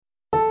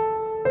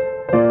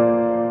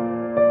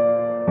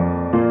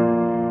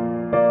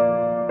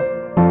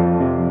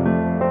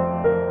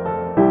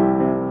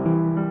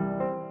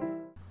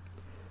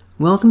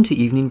Welcome to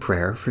evening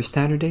prayer for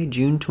Saturday,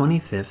 June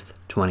 25th,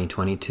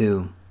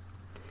 2022.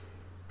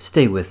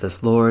 Stay with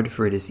us, Lord,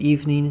 for it is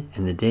evening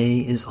and the day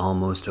is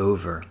almost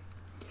over.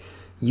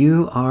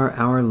 You are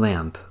our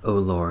lamp, O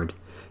Lord.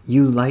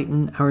 You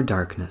lighten our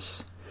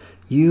darkness.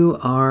 You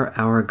are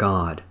our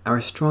God, our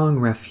strong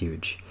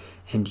refuge,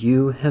 and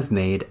you have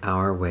made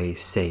our way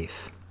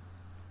safe.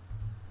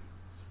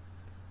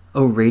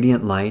 O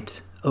radiant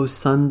light, O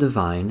Son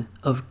divine,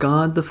 of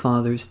God the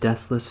Father's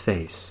deathless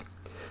face,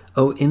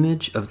 O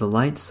image of the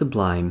light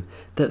sublime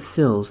that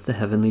fills the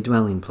heavenly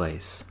dwelling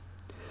place.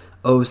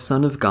 O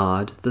Son of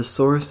God, the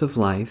source of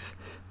life,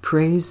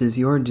 praise is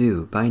your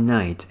due by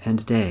night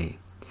and day.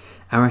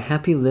 Our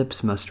happy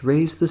lips must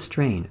raise the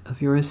strain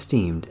of your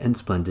esteemed and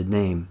splendid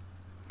name.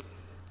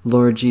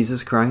 Lord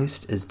Jesus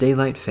Christ, as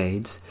daylight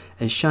fades,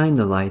 as shine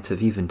the lights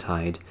of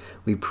eventide,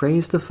 we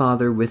praise the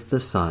Father with the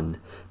Son,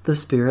 the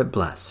Spirit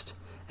blessed,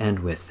 and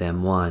with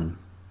them one.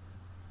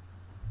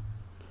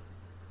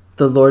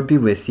 The Lord be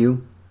with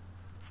you.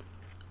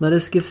 Let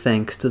us give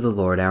thanks to the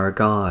Lord our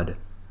God.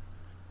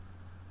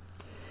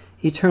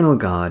 Eternal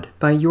God,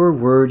 by your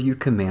word you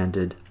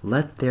commanded,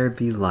 let there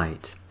be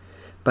light.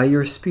 By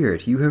your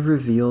Spirit you have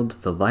revealed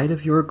the light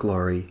of your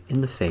glory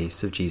in the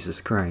face of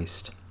Jesus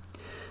Christ.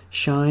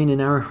 Shine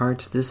in our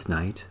hearts this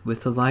night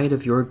with the light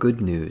of your good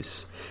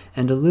news,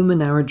 and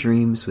illumine our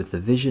dreams with the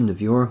vision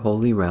of your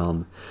holy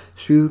realm.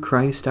 Through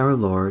Christ our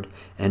Lord,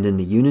 and in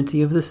the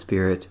unity of the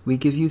Spirit, we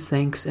give you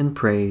thanks and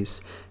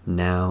praise,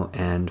 now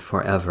and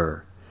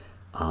forever.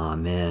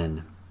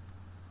 Amen.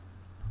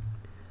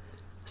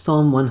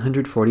 Psalm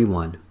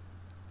 141.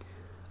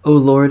 O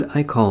Lord,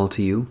 I call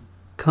to you.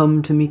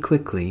 Come to me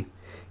quickly.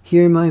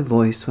 Hear my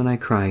voice when I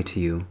cry to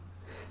you.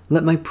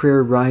 Let my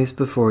prayer rise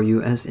before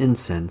you as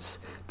incense,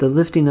 the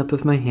lifting up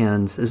of my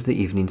hands as the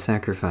evening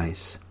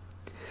sacrifice.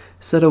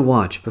 Set a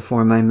watch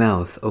before my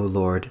mouth, O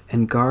Lord,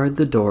 and guard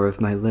the door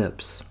of my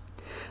lips.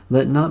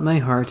 Let not my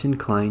heart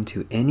incline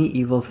to any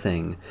evil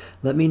thing.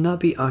 Let me not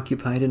be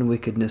occupied in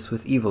wickedness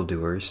with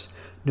evildoers,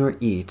 nor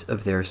eat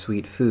of their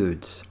sweet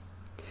foods.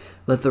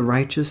 Let the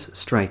righteous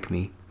strike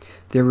me.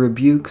 Their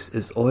rebukes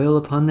as oil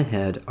upon the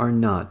head are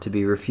not to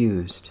be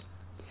refused.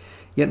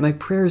 Yet my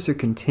prayers are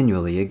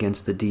continually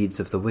against the deeds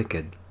of the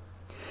wicked.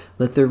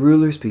 Let their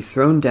rulers be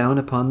thrown down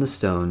upon the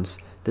stones,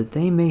 that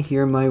they may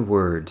hear my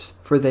words,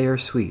 for they are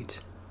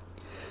sweet.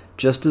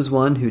 Just as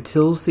one who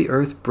tills the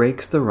earth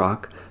breaks the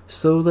rock,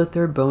 so let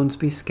their bones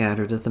be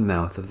scattered at the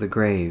mouth of the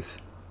grave.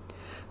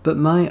 But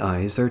my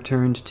eyes are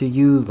turned to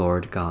you,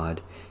 Lord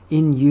God.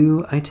 In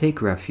you I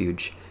take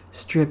refuge.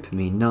 Strip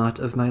me not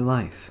of my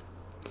life.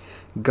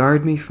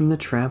 Guard me from the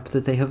trap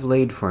that they have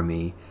laid for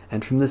me,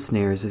 and from the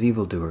snares of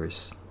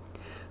evildoers.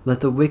 Let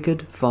the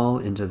wicked fall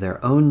into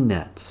their own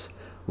nets,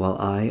 while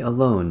I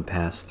alone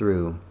pass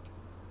through.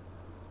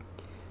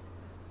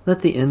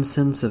 Let the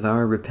incense of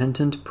our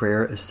repentant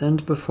prayer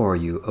ascend before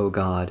you, O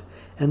God,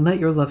 and let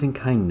your loving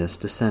kindness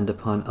descend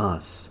upon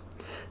us,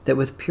 that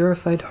with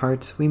purified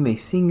hearts we may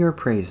sing your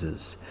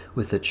praises,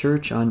 with the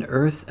church on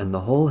earth and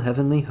the whole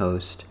heavenly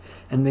host,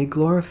 and may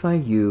glorify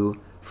you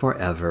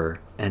forever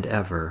and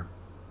ever.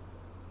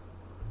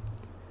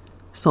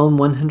 Psalm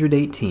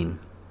 118.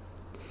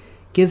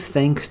 Give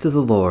thanks to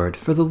the Lord,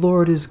 for the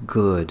Lord is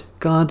good.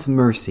 God's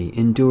mercy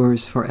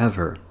endures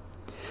forever.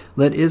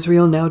 Let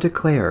Israel now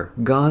declare,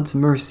 God's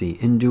mercy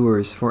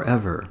endures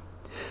forever.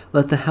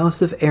 Let the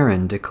house of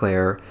Aaron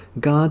declare,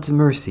 God's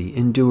mercy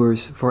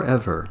endures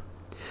forever.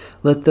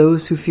 Let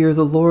those who fear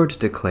the Lord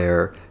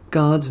declare,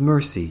 God's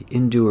mercy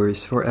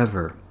endures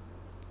forever.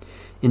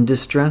 In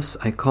distress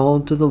I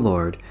called to the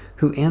Lord,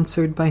 who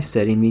answered by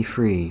setting me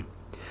free.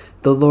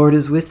 The Lord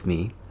is with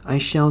me, I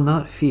shall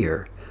not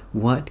fear.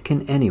 What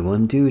can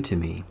anyone do to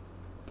me?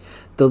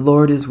 The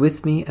Lord is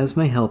with me as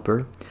my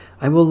helper.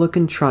 I will look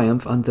in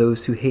triumph on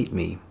those who hate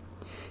me.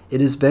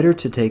 It is better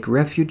to take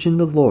refuge in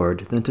the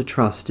Lord than to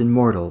trust in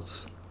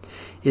mortals.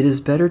 It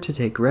is better to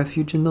take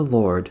refuge in the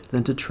Lord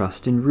than to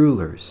trust in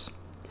rulers.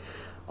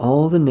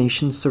 All the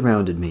nations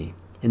surrounded me.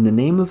 In the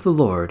name of the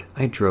Lord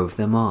I drove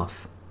them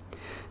off.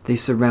 They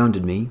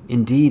surrounded me,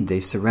 indeed they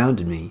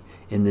surrounded me.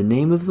 In the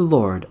name of the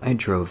Lord I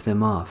drove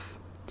them off.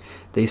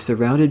 They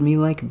surrounded me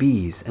like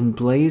bees and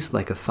blazed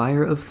like a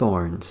fire of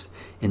thorns.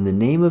 In the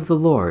name of the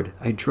Lord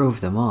I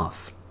drove them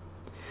off.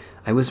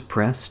 I was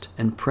pressed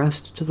and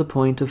pressed to the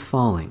point of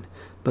falling,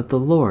 but the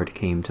Lord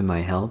came to my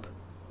help.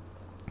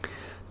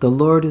 The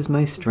Lord is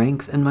my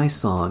strength and my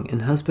song,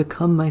 and has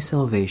become my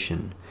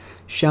salvation.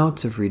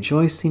 Shouts of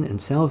rejoicing and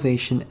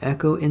salvation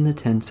echo in the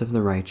tents of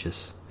the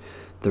righteous.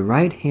 The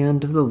right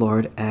hand of the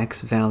Lord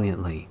acts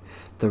valiantly.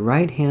 The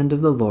right hand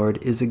of the Lord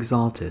is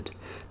exalted.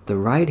 The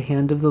right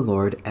hand of the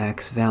Lord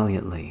acts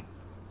valiantly.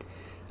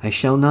 I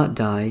shall not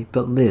die,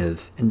 but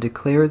live, and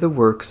declare the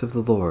works of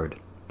the Lord.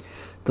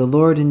 The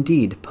Lord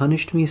indeed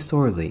punished me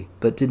sorely,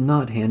 but did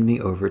not hand me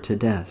over to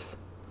death.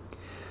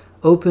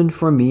 Open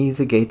for me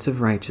the gates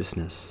of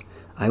righteousness.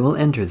 I will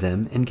enter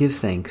them and give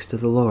thanks to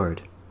the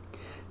Lord.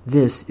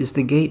 This is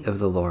the gate of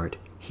the Lord.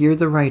 Here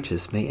the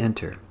righteous may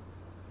enter.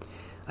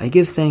 I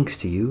give thanks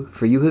to you,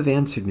 for you have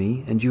answered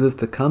me, and you have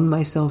become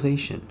my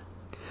salvation.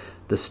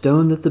 The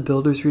stone that the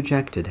builders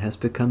rejected has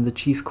become the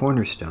chief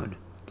cornerstone.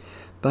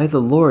 By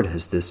the Lord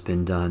has this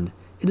been done.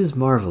 It is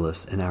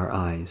marvelous in our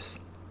eyes.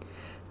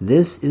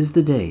 This is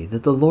the day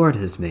that the Lord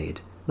has made.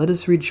 Let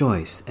us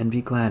rejoice and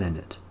be glad in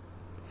it.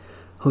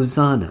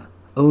 Hosanna,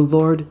 O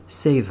Lord,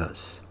 save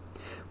us.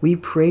 We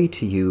pray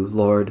to you,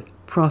 Lord,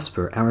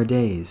 prosper our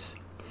days.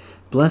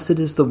 Blessed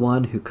is the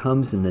one who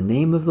comes in the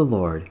name of the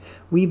Lord.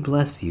 We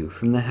bless you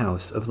from the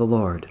house of the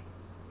Lord.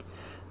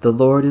 The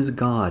Lord is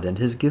God and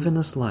has given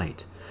us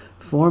light.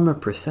 Form a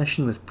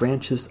procession with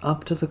branches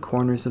up to the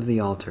corners of the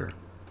altar.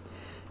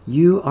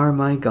 You are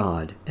my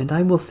God, and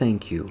I will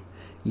thank you.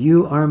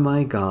 You are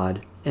my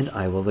God, and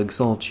I will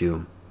exalt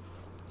you.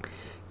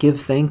 Give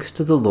thanks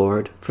to the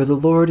Lord, for the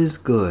Lord is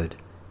good.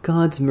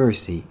 God's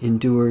mercy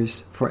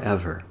endures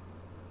forever.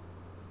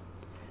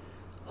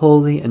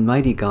 Holy and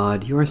mighty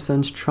God, your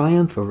Son's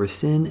triumph over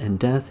sin and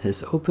death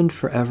has opened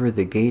forever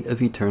the gate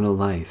of eternal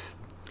life.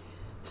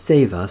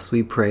 Save us,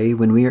 we pray,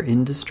 when we are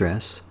in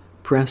distress,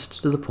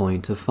 pressed to the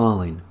point of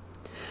falling.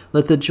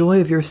 Let the joy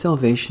of your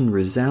salvation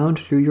resound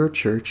through your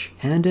church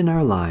and in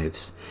our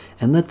lives,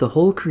 and let the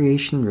whole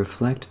creation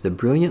reflect the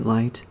brilliant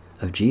light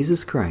of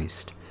Jesus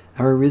Christ,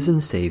 our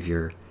risen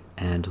Savior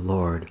and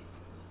Lord.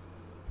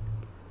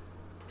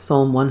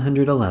 Psalm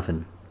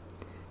 111.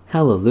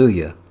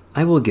 Hallelujah!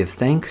 I will give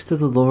thanks to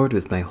the Lord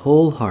with my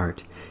whole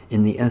heart,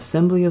 in the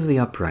assembly of the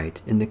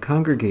upright, in the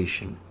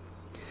congregation.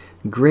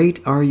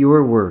 Great are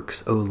your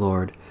works, O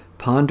Lord,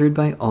 pondered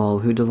by all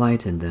who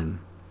delight in them.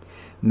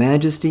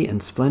 Majesty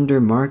and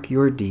splendor mark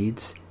your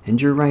deeds,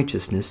 and your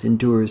righteousness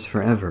endures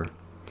forever.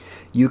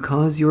 You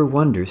cause your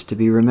wonders to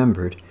be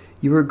remembered.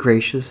 You are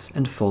gracious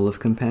and full of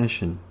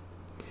compassion.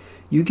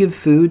 You give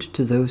food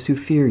to those who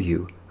fear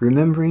you,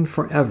 remembering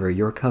forever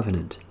your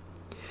covenant.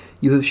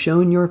 You have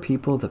shown your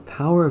people the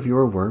power of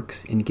your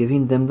works in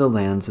giving them the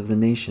lands of the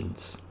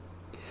nations.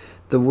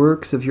 The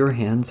works of your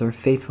hands are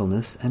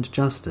faithfulness and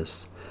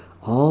justice.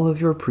 All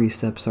of your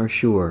precepts are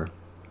sure.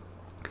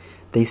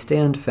 They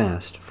stand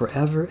fast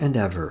forever and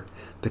ever,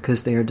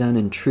 because they are done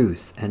in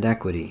truth and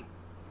equity.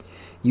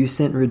 You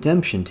sent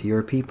redemption to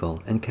your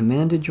people and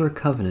commanded your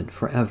covenant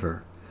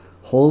forever.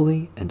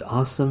 Holy and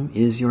awesome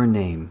is your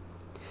name.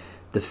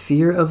 The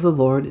fear of the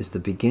Lord is the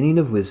beginning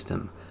of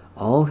wisdom.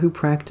 All who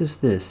practice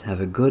this have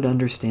a good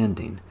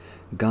understanding.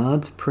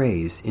 God's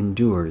praise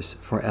endures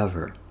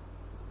forever.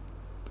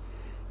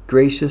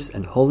 Gracious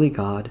and holy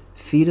God,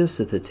 feed us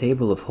at the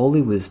table of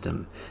holy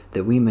wisdom,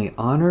 that we may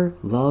honor,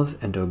 love,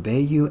 and obey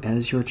you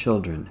as your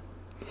children.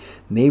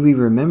 May we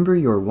remember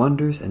your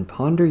wonders and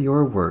ponder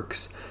your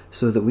works,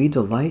 so that we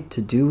delight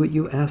to do what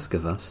you ask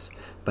of us,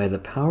 by the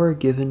power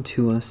given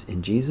to us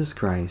in Jesus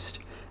Christ,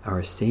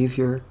 our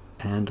Savior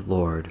and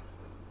Lord.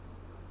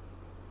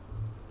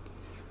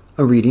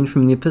 A reading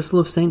from the Epistle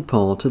of St.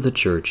 Paul to the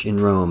Church in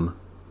Rome.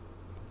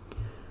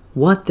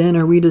 What then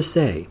are we to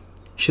say?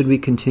 Should we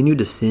continue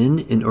to sin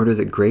in order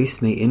that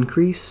grace may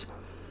increase?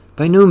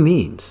 By no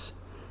means.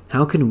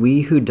 How can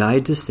we who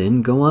died to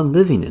sin go on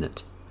living in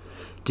it?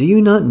 Do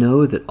you not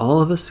know that all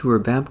of us who were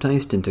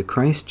baptized into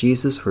Christ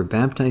Jesus were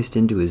baptized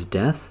into his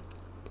death?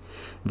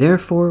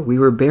 Therefore we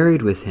were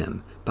buried with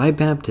him by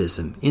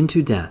baptism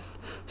into death,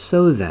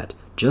 so that,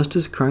 just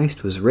as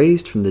Christ was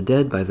raised from the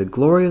dead by the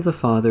glory of the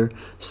Father,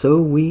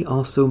 so we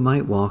also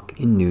might walk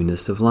in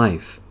newness of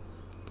life.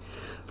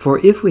 For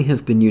if we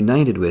have been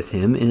united with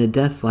him in a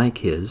death like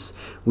his,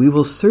 we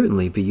will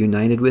certainly be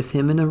united with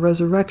him in a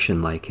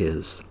resurrection like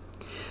his.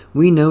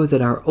 We know that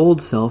our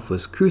old self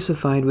was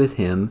crucified with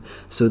him,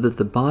 so that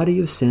the body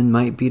of sin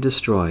might be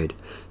destroyed,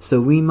 so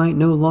we might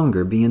no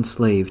longer be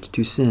enslaved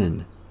to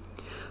sin.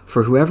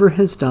 For whoever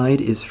has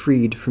died is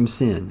freed from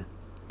sin.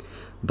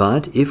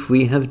 But if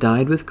we have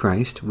died with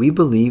Christ, we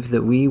believe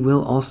that we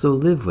will also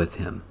live with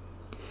him.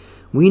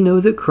 We know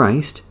that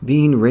Christ,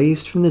 being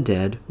raised from the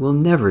dead, will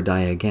never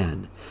die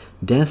again.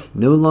 Death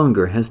no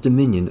longer has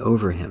dominion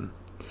over him.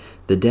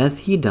 The death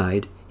he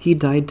died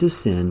to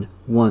sin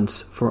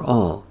once for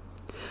all.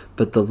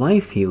 But the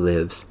life he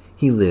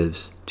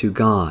lives to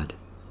God.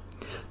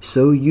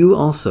 So you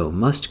also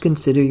must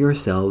consider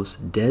yourselves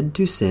dead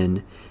to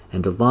sin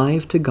and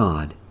alive to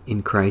God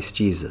in Christ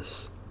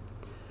Jesus.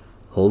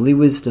 Holy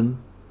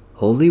wisdom,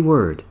 holy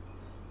word,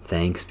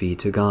 thanks be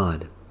to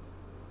God.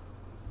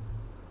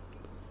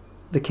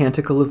 The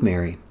Canticle of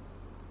Mary.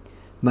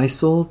 My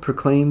soul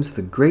proclaims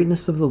the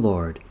greatness of the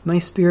Lord. My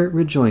spirit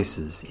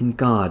rejoices in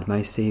God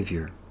my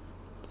Savior.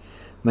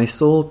 My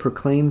soul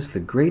proclaims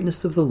the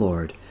greatness of the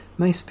Lord.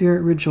 My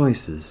spirit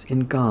rejoices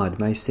in God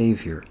my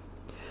Savior.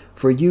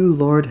 For you,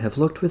 Lord, have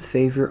looked with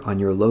favor on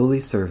your lowly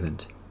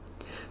servant.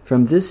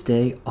 From this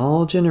day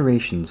all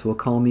generations will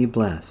call me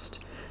blessed.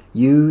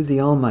 You, the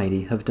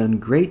Almighty, have done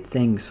great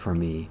things for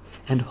me,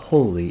 and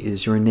holy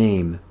is your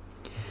name.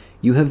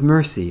 You have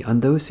mercy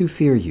on those who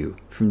fear you,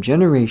 from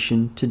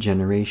generation to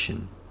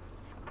generation.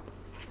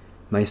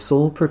 My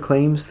soul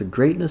proclaims the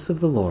greatness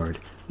of the Lord.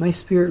 My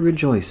spirit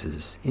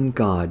rejoices in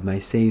God my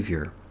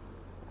Savior.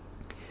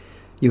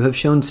 You have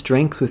shown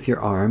strength with your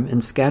arm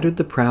and scattered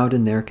the proud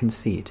in their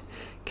conceit,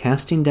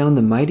 casting down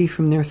the mighty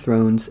from their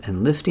thrones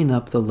and lifting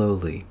up the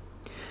lowly.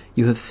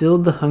 You have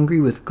filled the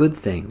hungry with good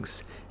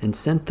things, and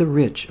sent the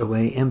rich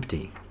away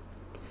empty.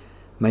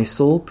 My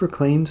soul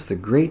proclaims the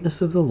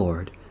greatness of the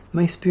Lord.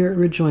 My spirit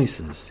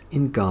rejoices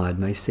in God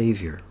my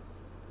Savior.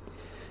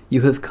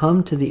 You have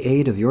come to the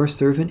aid of your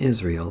servant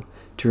Israel,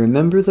 to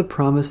remember the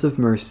promise of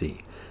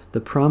mercy,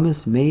 the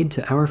promise made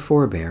to our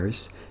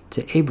forebears,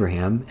 to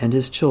Abraham and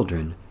his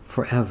children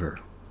forever.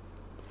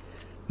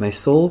 My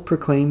soul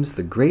proclaims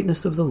the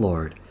greatness of the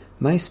Lord.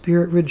 My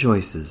spirit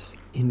rejoices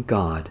in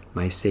God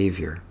my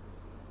Savior.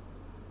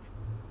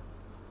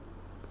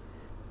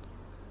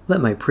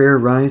 Let my prayer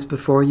rise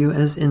before you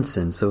as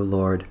incense, O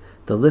Lord,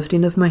 the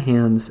lifting of my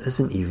hands as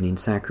an evening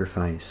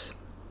sacrifice.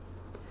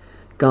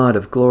 God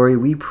of glory,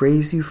 we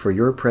praise you for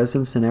your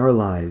presence in our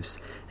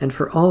lives and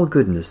for all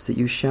goodness that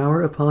you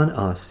shower upon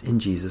us in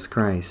Jesus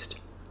Christ.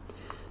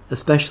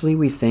 Especially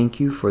we thank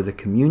you for the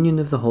communion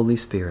of the Holy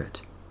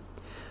Spirit,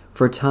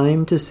 for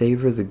time to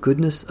savor the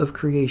goodness of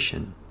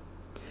creation,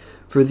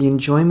 for the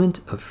enjoyment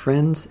of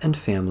friends and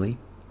family,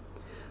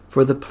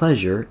 for the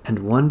pleasure and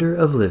wonder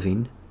of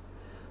living,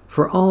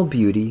 for all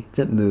beauty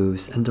that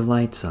moves and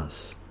delights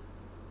us.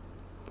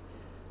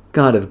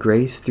 God of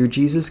grace, through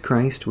Jesus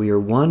Christ we are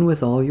one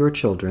with all your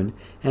children,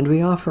 and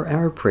we offer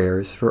our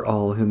prayers for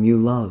all whom you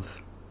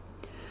love.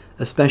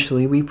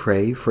 Especially we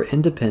pray for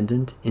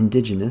independent,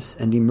 indigenous,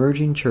 and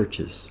emerging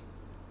churches,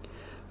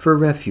 for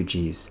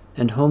refugees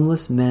and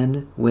homeless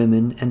men,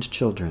 women, and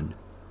children,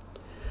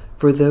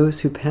 for those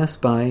who pass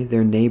by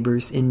their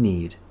neighbors in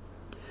need,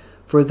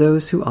 for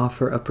those who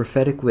offer a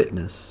prophetic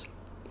witness,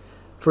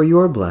 for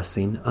your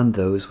blessing on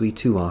those we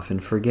too often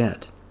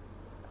forget.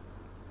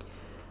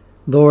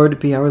 Lord,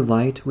 be our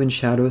light when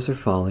shadows are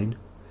falling.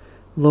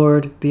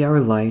 Lord, be our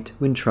light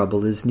when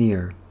trouble is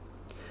near.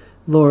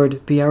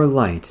 Lord, be our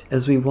light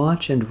as we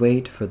watch and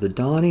wait for the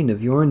dawning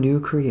of your new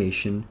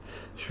creation,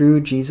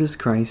 through Jesus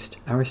Christ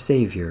our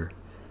Savior.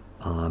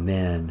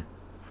 Amen.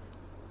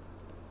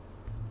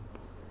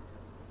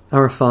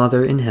 Our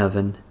Father in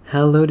heaven,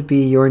 hallowed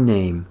be your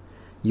name.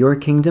 Your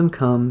kingdom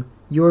come,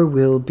 your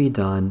will be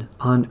done,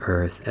 on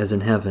earth as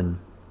in heaven.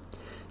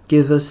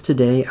 Give us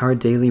today our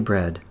daily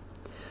bread.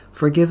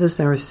 Forgive us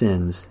our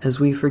sins, as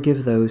we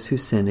forgive those who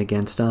sin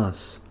against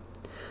us.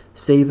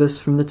 Save us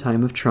from the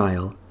time of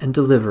trial, and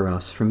deliver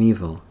us from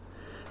evil.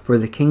 For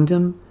the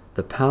kingdom,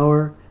 the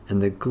power, and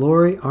the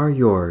glory are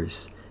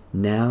yours,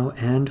 now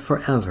and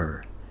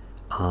forever.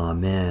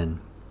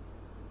 Amen.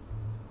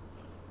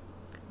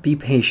 Be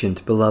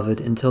patient,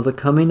 beloved, until the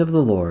coming of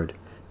the Lord.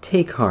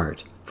 Take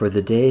heart, for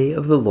the day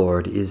of the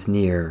Lord is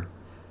near.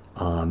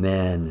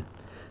 Amen.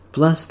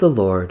 Bless the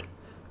Lord.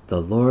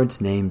 The Lord's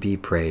name be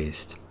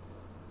praised.